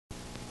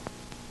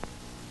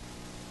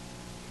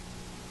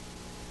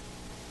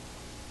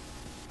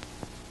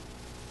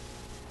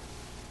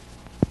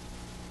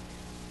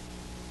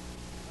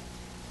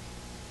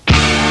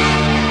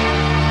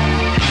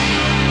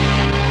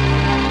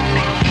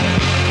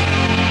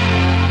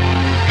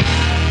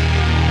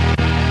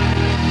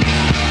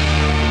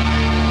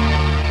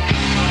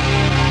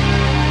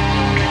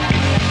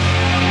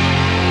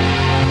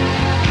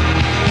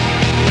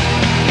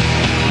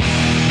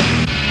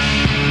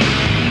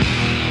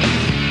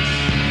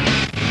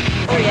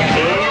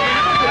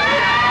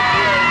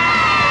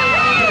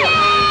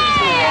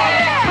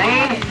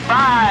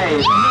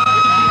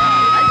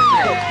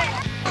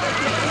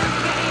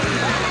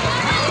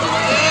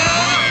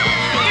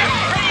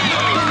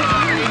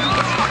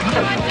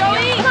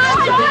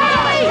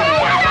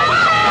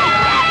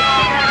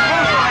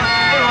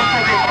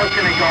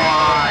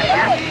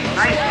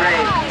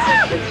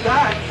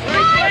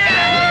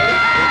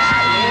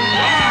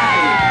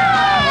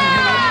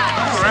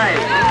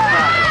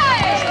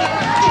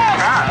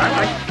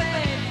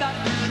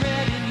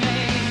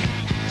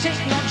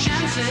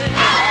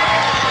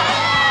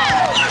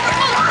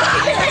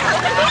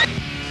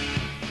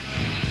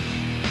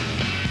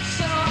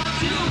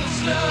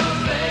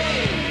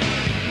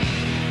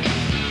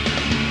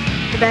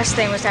best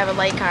thing was to have a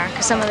light car,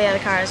 because some of the other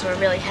cars were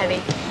really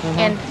heavy,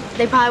 and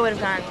they probably would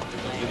have gone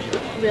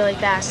really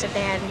fast if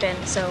they hadn't been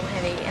so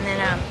heavy. And then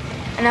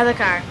another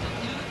car,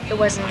 it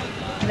wasn't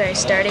very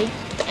sturdy,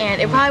 and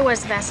it probably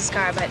was the fastest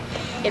car, but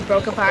it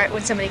broke apart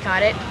when somebody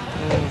caught it.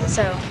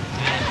 So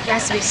it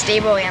has to be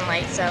stable and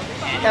light. So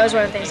that was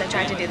one of the things I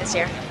tried to do this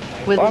year.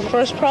 Our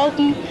first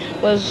problem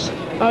was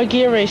our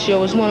gear ratio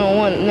was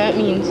 1:1, and that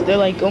means they're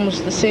like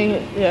almost the same.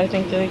 I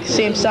think they're like the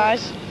same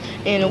size,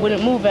 and it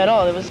wouldn't move at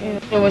all.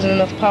 There wasn't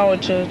enough power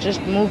to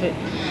just move it.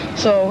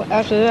 So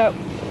after that,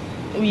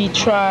 we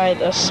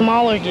tried a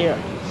smaller gear.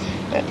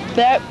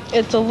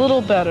 It's a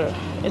little better.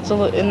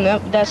 And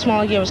that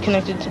smaller gear was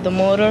connected to the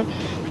motor,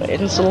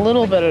 and it's a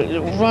little better.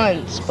 It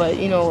runs, but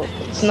you know,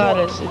 it's not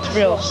as, it's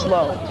real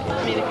slow.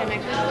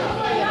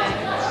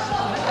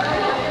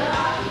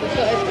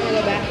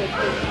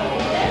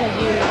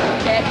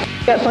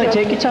 That's fine,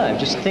 take your time.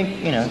 Just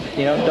think,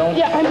 don't...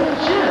 Yeah, I'm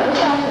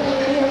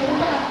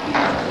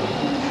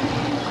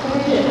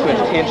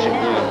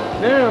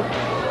No.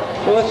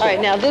 All right,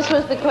 now this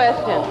was the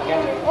question.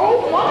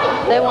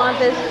 They want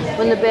this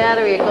when the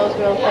battery, it goes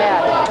real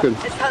fast.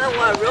 It's kind of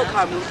what a real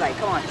car moves like.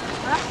 Come on.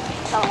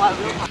 It's kind of what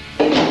a real car.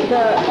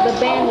 The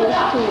band was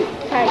too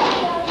tight.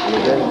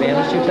 The band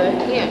was too tight?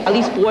 Yeah. At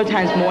least 4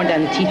 times more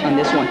than the teeth on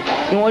this one,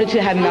 in order to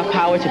have enough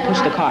power to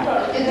push the car.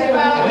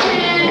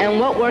 And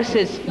what works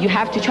is you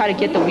have to try to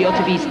get the wheel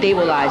to be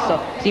stabilized. So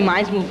see,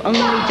 mine's move only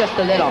just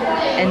a little,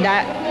 and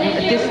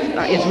this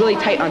is really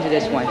tight onto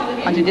this one,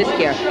 onto this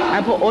gear.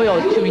 I put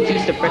oil to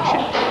reduce the friction.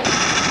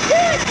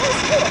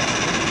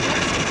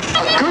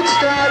 Good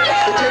start.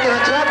 They're taking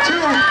the top 2.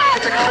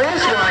 It's a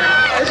close one.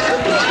 This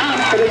could be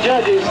tough for the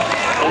judges.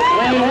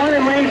 Lane 1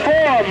 and lane 4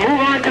 move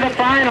on to the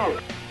final.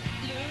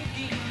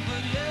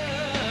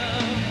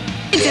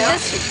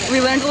 We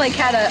learned like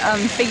how to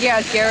figure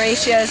out gear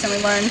ratios, and we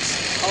learned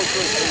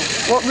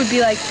what would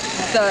be like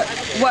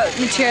what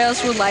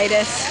materials were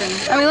lightest,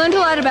 and we learned a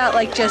lot about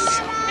like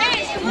just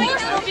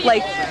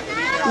like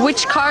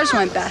which cars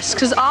went best,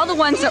 because all the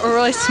ones that were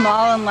really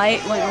small and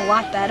light went a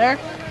lot better,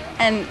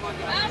 and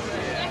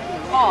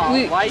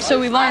we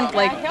learned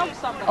like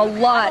a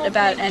lot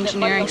about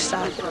engineering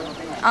stuff,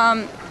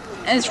 and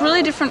it's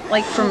really different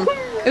like from.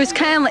 It was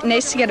kind of like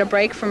nice to get a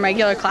break from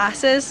regular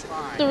classes.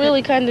 To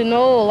really kind of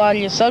know a lot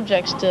of your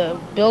subjects to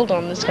build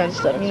on this kind of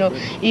stuff. You know,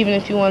 even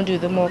if you want to do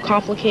the more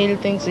complicated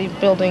things, like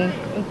building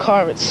a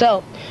car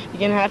itself, you're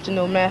gonna have to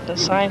know math and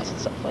science and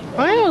stuff like that.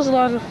 Mine was a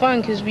lot of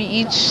fun because we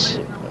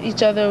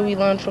each other we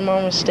learned from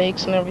our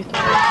mistakes and everything.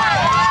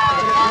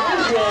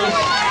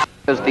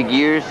 Because the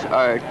gears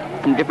are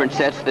from different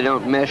sets, they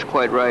don't mesh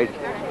quite right,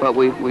 but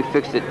we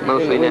fixed it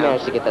mostly now. We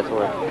managed to get that to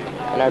work.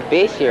 And our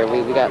base here,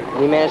 we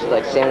managed to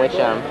like sandwich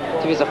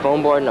 2 pieces of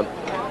foam board and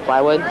a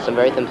plywood, some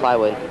very thin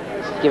plywood,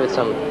 to give it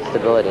some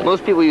stability.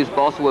 Most people use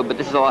balsa wood, but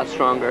this is a lot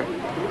stronger.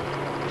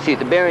 See,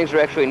 the bearings are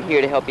actually in here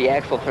to help the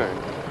axle turn.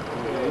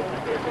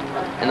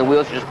 And the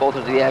wheels are just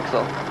bolted to the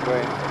axle.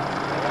 Right.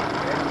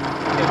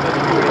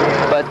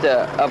 But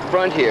up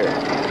front here,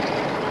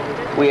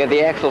 we have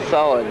the axle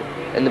solid,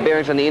 and the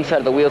bearings on the inside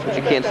of the wheels, which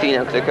you can't see now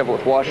because they're covered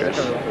with washers.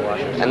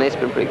 And they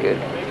spin pretty good.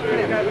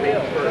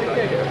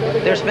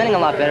 They were spinning a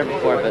lot better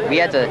before, but we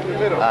had to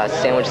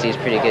sandwich these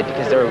pretty good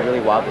because they were really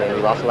wobbly and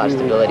we lost a lot of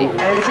stability.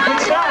 And it's a good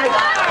start.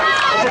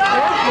 It's a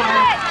close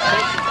one.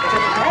 It's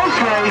a close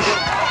race.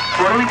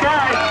 What do we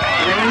got?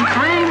 Lane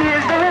 3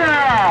 is the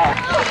winner.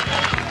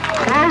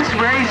 Close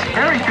race.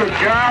 Very good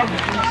job.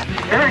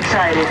 Very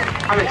excited.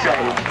 I'm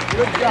excited.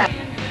 Good job.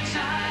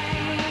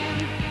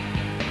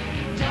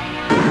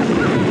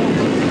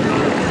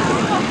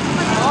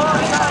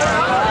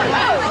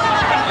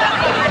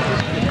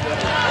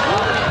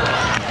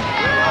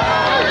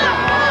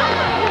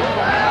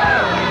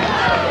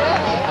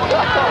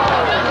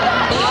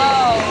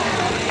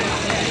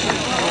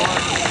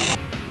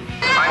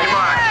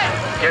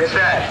 Get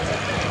set.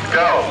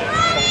 Go.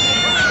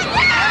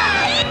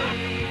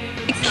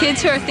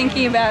 Kids who are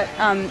thinking about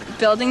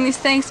building these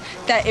things,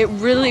 that it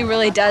really,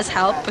 really does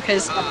help,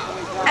 because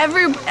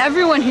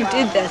everyone who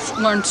did this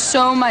learned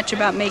so much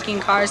about making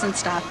cars and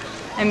stuff,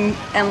 and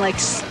like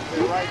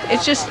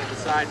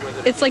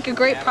it's like a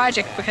great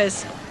project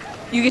because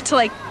you get to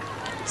like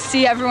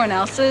see everyone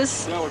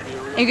else's,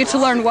 and you get to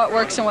learn what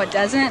works and what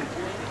doesn't.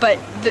 But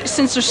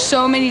since there's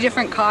so many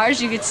different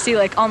cars, you get to see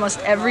like almost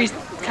every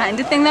kind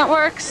of thing that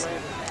works,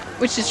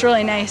 which is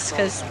really nice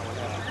because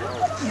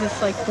you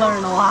just like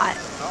learn a lot.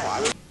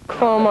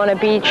 Foam on a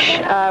beach,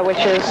 which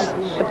is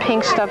the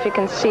pink stuff you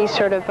can see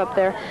sort of up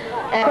there.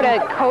 And put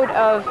a coat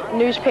of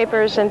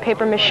newspapers and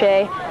paper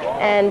mache,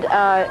 and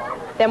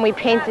then we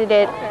painted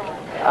it.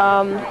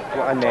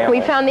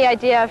 We found the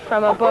idea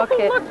from a book.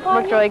 It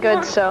looked really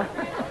good. So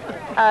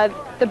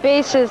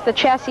the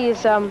chassis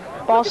is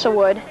balsa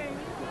wood,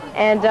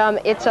 and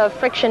it's a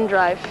friction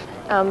drive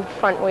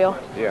front wheel.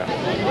 Yeah.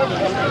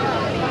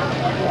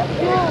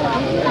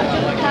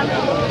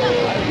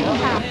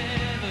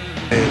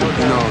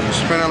 You know, you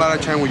spend a lot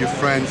of time with your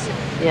friends,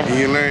 and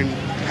you learn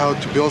how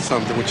to build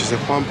something, which is the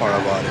fun part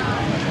about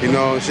it. You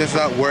know, it's just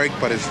not work,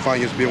 but it's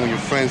fun just being with your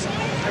friends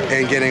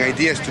and getting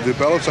ideas to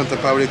develop something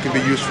probably that can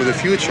be used for the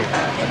future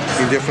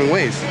in different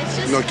ways.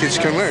 You know, kids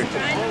can learn.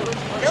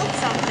 Build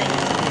something,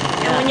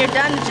 and when you're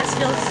done, it just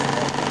feels,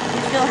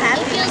 you feel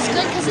happy. It feels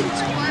good because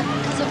it's work,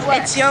 because of work.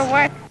 It's your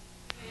work.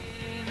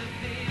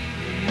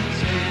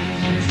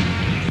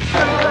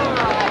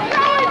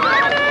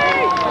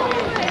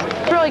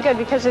 Really good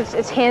because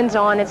it's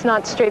hands-on, it's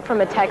not straight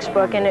from a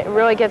textbook, and it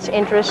really gets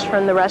interest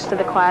from the rest of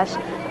the class,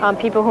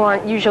 people who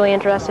aren't usually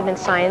interested in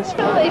science. It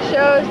really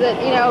shows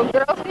that, you know,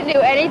 girls can do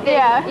anything,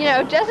 you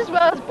know, just as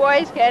well as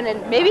boys can,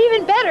 and maybe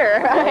even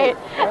better. Right,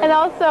 and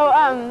also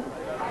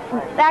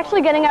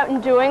actually getting out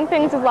and doing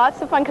things is lots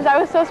of fun, because I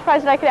was so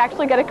surprised that I could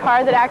actually get a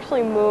car that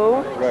actually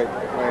moved. Right.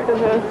 Because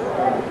it was,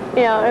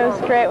 you know, it was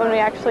great when we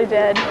actually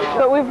did,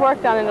 but we've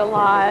worked on it a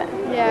lot.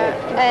 Yeah,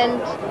 and,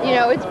 you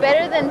know, it's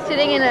better than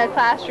sitting in a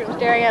classroom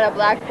staring at a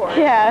blackboard.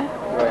 Yeah.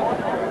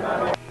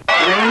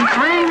 Lane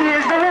 3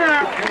 is the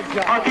winner.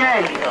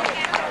 Okay.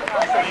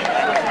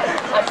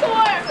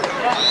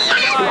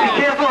 Be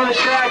careful on the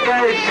track,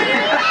 guys.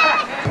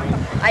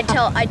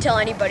 I tell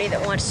anybody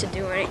that wants to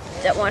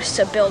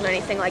build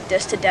anything like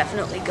this to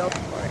definitely go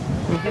for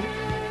it.